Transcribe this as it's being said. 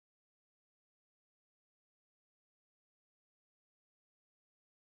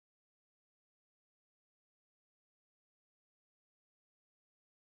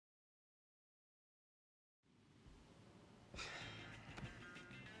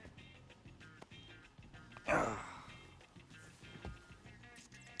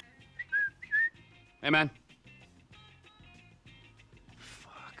Hey, man.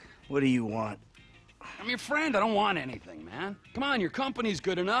 Fuck. What do you want? I'm your friend. I don't want anything, man. Come on, your company's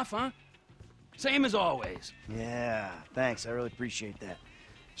good enough, huh? Same as always. Yeah, thanks. I really appreciate that.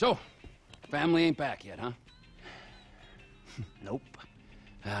 So, family ain't back yet, huh? Nope.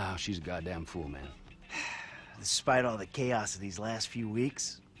 Oh, she's a goddamn fool, man. Despite all the chaos of these last few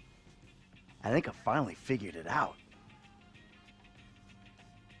weeks, I think I finally figured it out.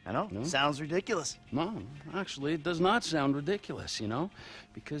 I know, No? Sounds ridiculous. No, actually, it does not sound ridiculous, you know?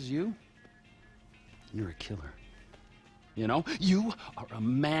 Because you're a killer. You know? You are a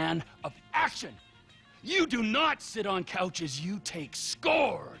man of action. You do not sit on couches, you take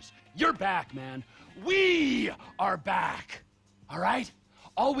scores. You're back, man. We are back. All right?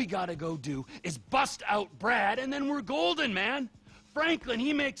 All we gotta go do is bust out Brad, and then we're golden, man. Franklin,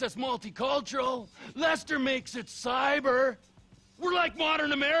 he makes us multicultural. Lester makes it cyber. We're like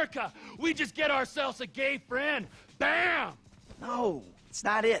modern America. We just get ourselves a gay friend. Bam! No, it's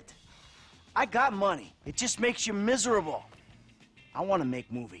not it. I got money. It just makes you miserable. I want to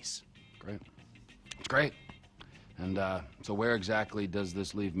make movies. Great. It's great. And, so where exactly does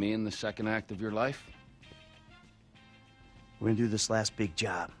this leave me in the second act of your life? We're gonna do this last big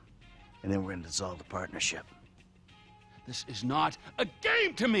job, and then we're gonna dissolve the partnership. This is not a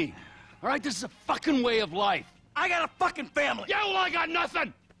game to me. All right? This is a fucking way of life. I got a fucking family! Yeah, well, I got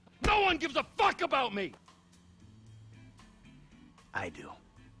nothing. No one gives a fuck about me. I do.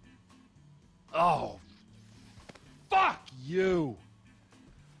 Oh, fuck you.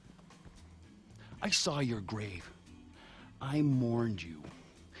 I saw your grave. I mourned you.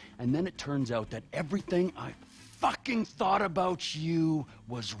 And then it turns out that everything I fucking thought about you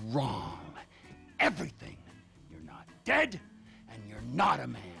was wrong. Everything. You're not dead, and you're not a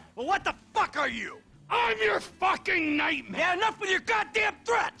man. Well, what the fuck are you? I'm your fucking nightmare! Yeah, enough with your goddamn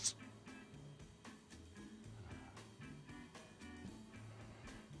threats!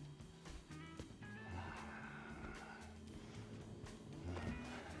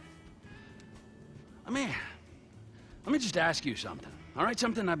 Let me just ask you something, all right?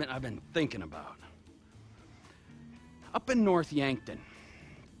 Something I've been thinking about. Up in North Yankton,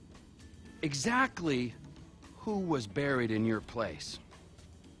 exactly who was buried in your place?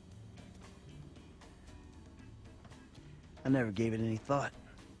 I never gave it any thought.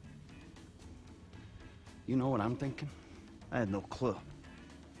 You know what I'm thinking? I had no clue.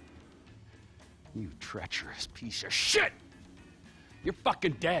 You treacherous piece of shit! You're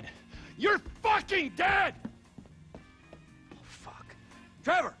fucking dead! You're fucking dead! Oh, fuck.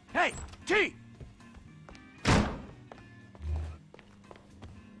 Trevor! Hey! T!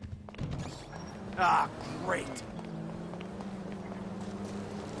 Ah, great.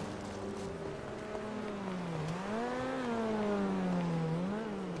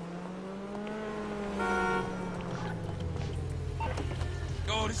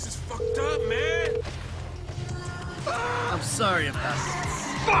 Oh, this is fucked up, man. I'm sorry about this.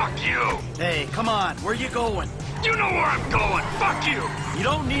 Fuck you! Hey, come on. Where you going? You know where I'm going! Fuck you! You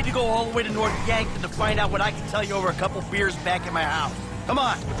don't need to go all the way to North Yankton to find out what I can tell you over a couple beers back at my house. Come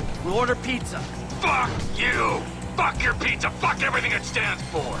on. We'll order pizza. Fuck you! Fuck your pizza! Fuck everything it stands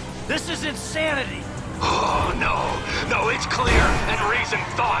for! This is insanity. Oh, no. No, it's clear. And reason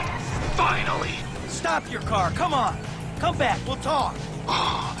thought. Finally. Stop your car. Come on. Come back. We'll talk.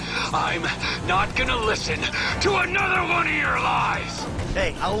 Oh, I'm not gonna listen to another one of your lies!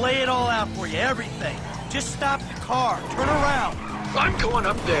 Hey, I'll lay it all out for you. Everything. Just stop the car. Turn around. I'm going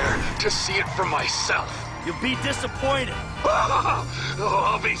up there to see it for myself. You'll be disappointed. Oh,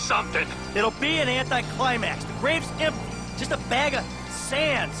 I'll be something. It'll be an anticlimax. The grave's empty. Just a bag of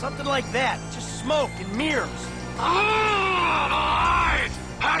sand, something like that. Just smoke and mirrors. Oh, lies!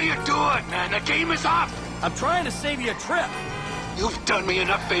 How do you do it, man? The game is up! I'm trying to save you a trip. You've done me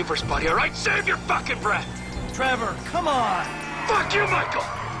enough favors, buddy, all right? Save your fucking breath! Trevor, come on. Fuck you, Michael!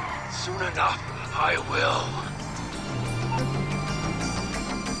 Soon enough, I will.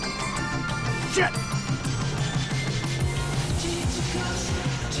 Shit!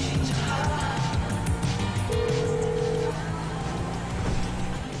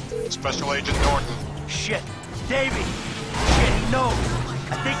 Special Agent Norton. Shit. Davey. Shit, he knows.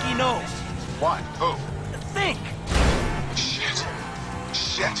 I think he knows. What? Who? Think. Shit.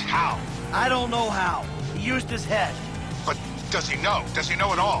 Shit, how? I don't know how. He used his head. But does he know? Does he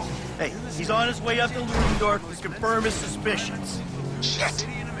know at all? Hey, he's on his way up to Ludendorff to confirm his suspicions. Shit.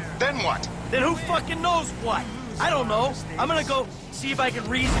 Then what? Then who fucking knows what? I don't know. I'm gonna go see if I can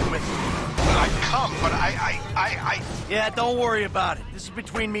reason with him. I'd come, but I... Yeah, don't worry about it. This is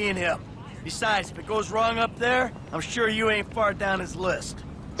between me and him. Besides, if it goes wrong up there, I'm sure you ain't far down his list.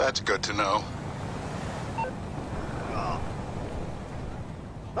 That's good to know.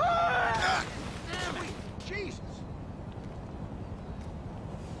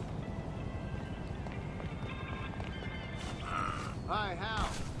 Hi, Hal.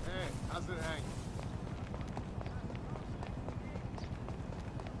 Hey, how's it hanging?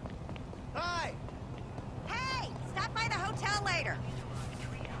 Hi! Hey, stop by the hotel later.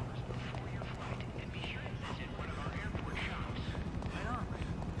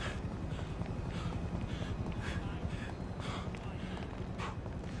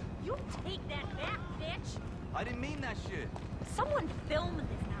 You take that back, bitch. I didn't mean that shit. Someone film this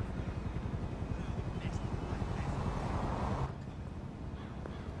now.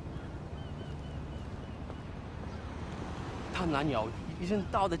 他男友已经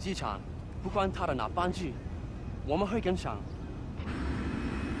到了机场，不管他的哪班机，我们会跟上。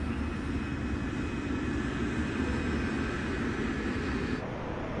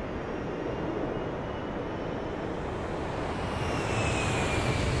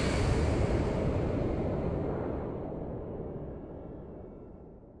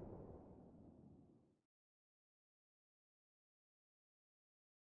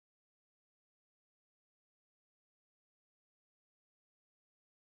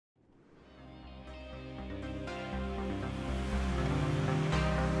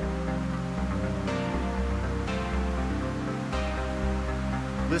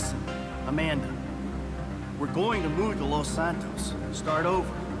Listen, Amanda, we're going to move to Los Santos, start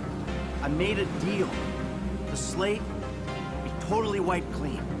over. I made a deal. The slate will be totally wiped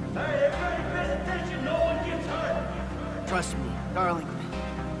clean. Hey, everybody pay attention, no one gets hurt! Trust me, darling.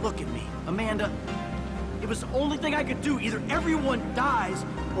 Look at me, Amanda. It was the only thing I could do. Either everyone dies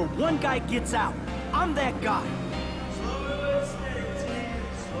or one guy gets out. I'm that guy. Slow and steady, team.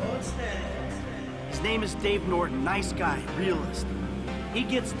 Slow and steady. His name is Dave Norton, nice guy, realist. He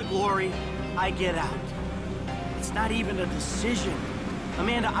gets the glory, I get out. It's not even a decision.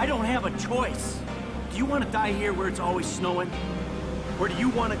 Amanda, I don't have a choice. Do you want to die here where it's always snowing? Or do you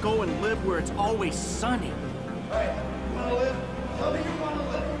want to go and live where it's always sunny? Hey, you want to live? Tell me you want to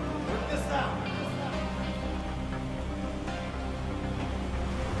live. Work this out.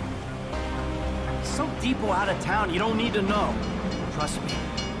 Some people out of town you don't need to know. Trust me,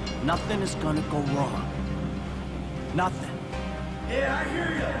 nothing is gonna go wrong. Nothing. Yeah, I hear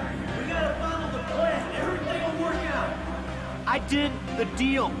you. We gotta follow the plan. Everything will work out. I did the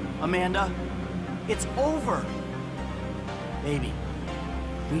deal, Amanda. It's over. Baby,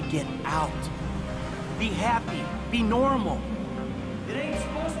 we get out. Be happy. Be normal. It ain't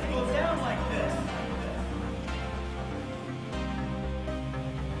supposed to go down like this.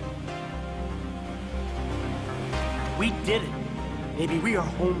 We did it. Baby, we are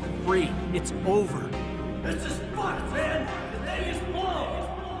home free. It's over. This is fucked, man. The thing is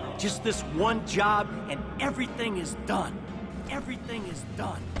blown. Just this one job and everything is done. Everything is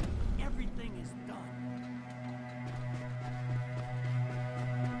done. Everything is done.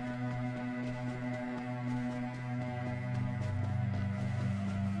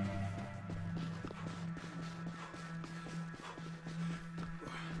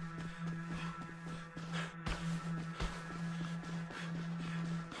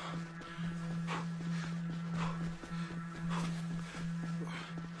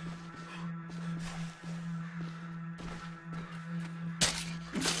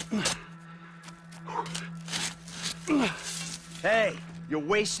 Hey, you're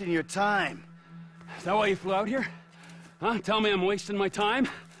wasting your time. Is that why you flew out here? Huh? Tell me I'm wasting my time?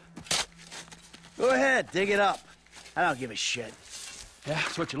 Go ahead, dig it up. I don't give a shit. Yeah,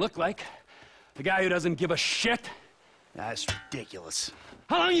 that's what you look like. The guy who doesn't give a shit. That's ridiculous.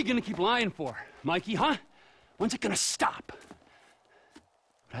 How long are you gonna keep lying for, Mikey, huh? When's it gonna stop?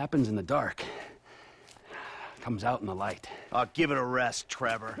 What happens in the dark comes out in the light. Oh, give it a rest,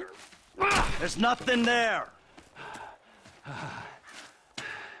 Trevor. There's nothing there.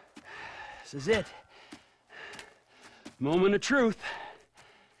 This is it. Moment of truth.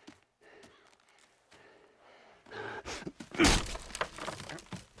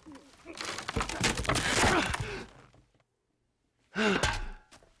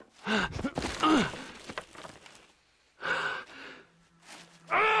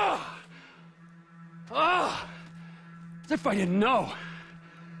 As if I didn't know.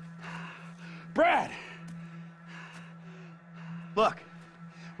 Brad! Look,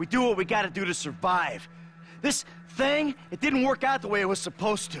 we do what we gotta do to survive. This thing, it didn't work out the way it was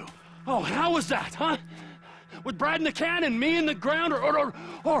supposed to. Oh, how was that, huh? With Brad in the can and me in the ground,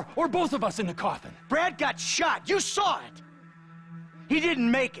 or both of us in the coffin? Brad got shot. You saw it. He didn't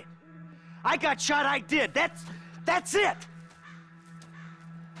make it. I got shot. I did. That's it.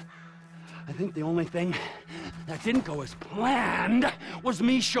 I think the only thing that didn't go as planned was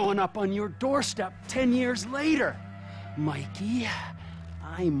me showing up on your doorstep 10 years later. Mikey,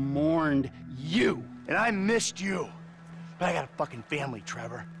 I mourned you. And I missed you. But I got a fucking family,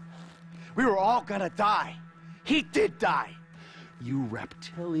 Trevor. We were all gonna die. He did die. You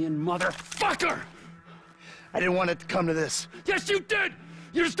reptilian motherfucker! I didn't want it to come to this. Yes, you did!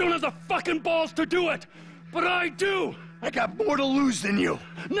 You just don't have the fucking balls to do it! But I do! I got more to lose than you.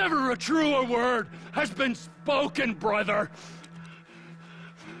 Never a truer word has been spoken, brother.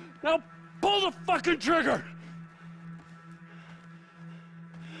 Now pull the fucking trigger!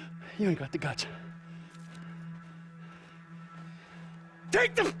 You ain't got the guts.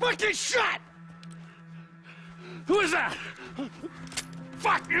 Take the fucking shot! Who is that?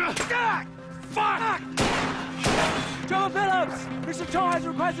 Fuck! God! Fuck! Trevor Phillips! Mr. Cho has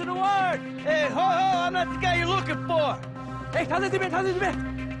requested a word! Hey, ho ho! I'm not the guy you're looking for! Hey, 他在这边，他在这边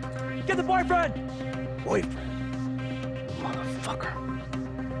Get the boyfriend! Boyfriend? Motherfucker.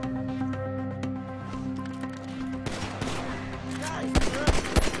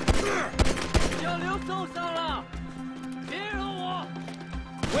 小刘受伤了，别惹我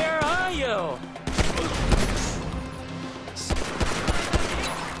Where are you?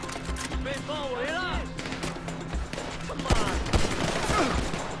 被包围了。Come on.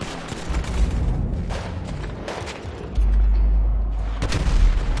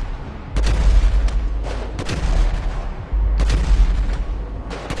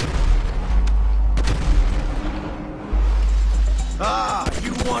 Ah,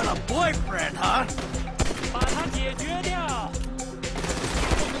 you want a boyfriend, huh? 把他解决掉。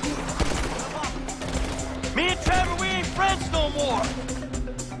 Me and Trevor, we ain't friends no more.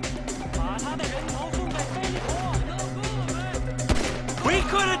 把他的人头送给菲利普。We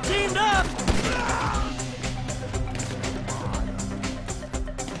could have teamed up.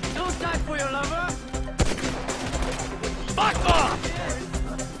 No time for your lover. Fuck off!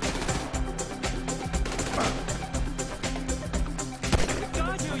 这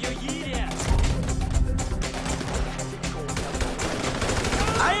就有疑点。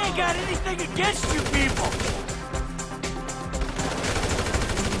 I ain't got anything against you people.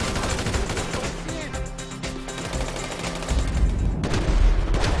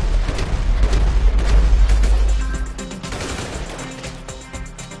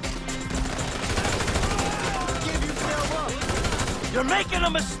 You're making a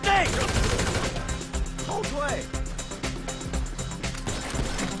mistake! Hold way.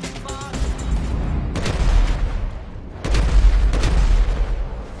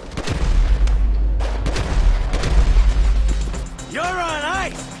 You're on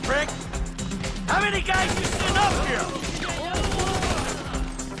ice, prick! How many guys you send up here?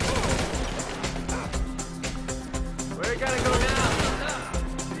 We're gonna go now.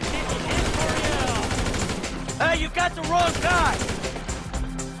 Hey, you got the wrong guy!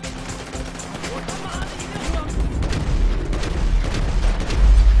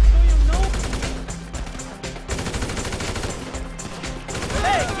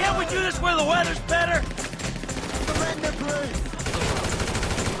 Hey, can't we do this where the weather's better? Surrender, please!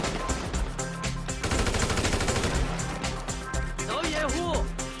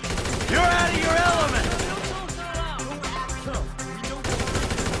 You're out of your element!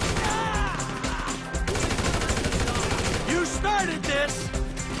 You started this!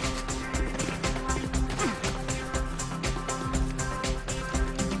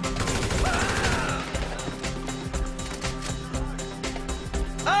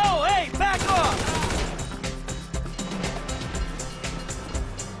 Oh, hey, back off!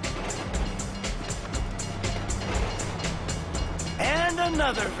 And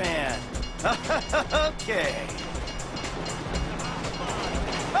another van. Okay.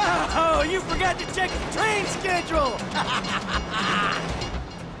 Oh, you forgot to check the train schedule!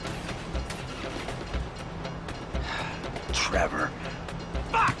 Trevor.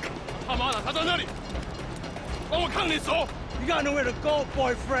 Fuck! 他妈的，他在那里！帮我看你走。 You got nowhere to go,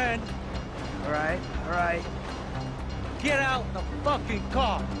 boyfriend. All right. Get out the fucking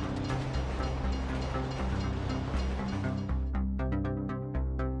car.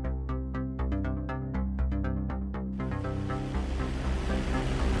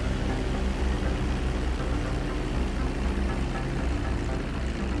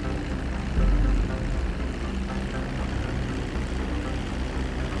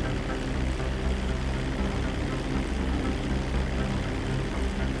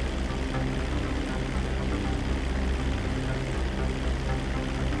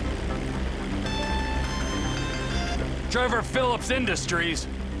 Trevor Phillips Industries.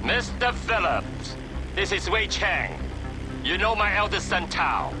 Mr. Phillips, this is Wei Chang. You know my eldest son,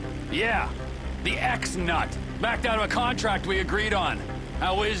 Tao. Yeah, the ex-nut. Backed out of a contract we agreed on.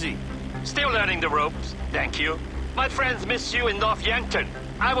 How is he? Still learning the ropes, thank you. My friends miss you in North Yankton.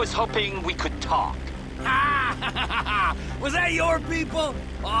 I was hoping we could talk. Was that your people?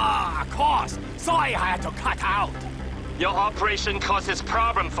 Ah, of course. Sorry I had to cut out. Your operation causes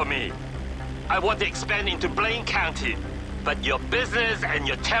problem for me. I want to expand into Blaine County, but your business and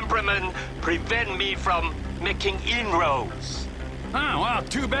your temperament prevent me from making inroads. Huh, well,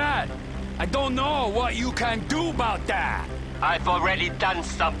 too bad. I don't know what you can do about that. I've already done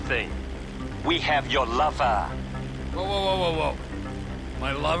something. We have your lover. Whoa.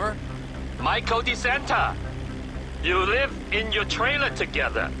 My lover? Michael DeSanta. You live in your trailer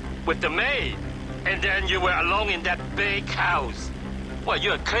together with the maid, and then you were alone in that big house. Well,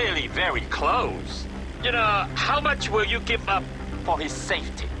 you're clearly very close. You know, how much will you give up for his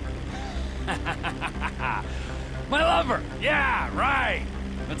safety? My lover! Yeah, right.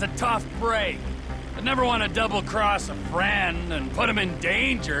 It's a tough break. I never want to double-cross a friend and put him in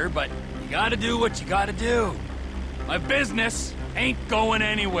danger, but you gotta do what you gotta do. My business ain't going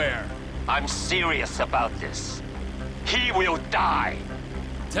anywhere. I'm serious about this. He will die.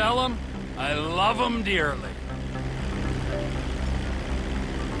 Tell him I love him dearly.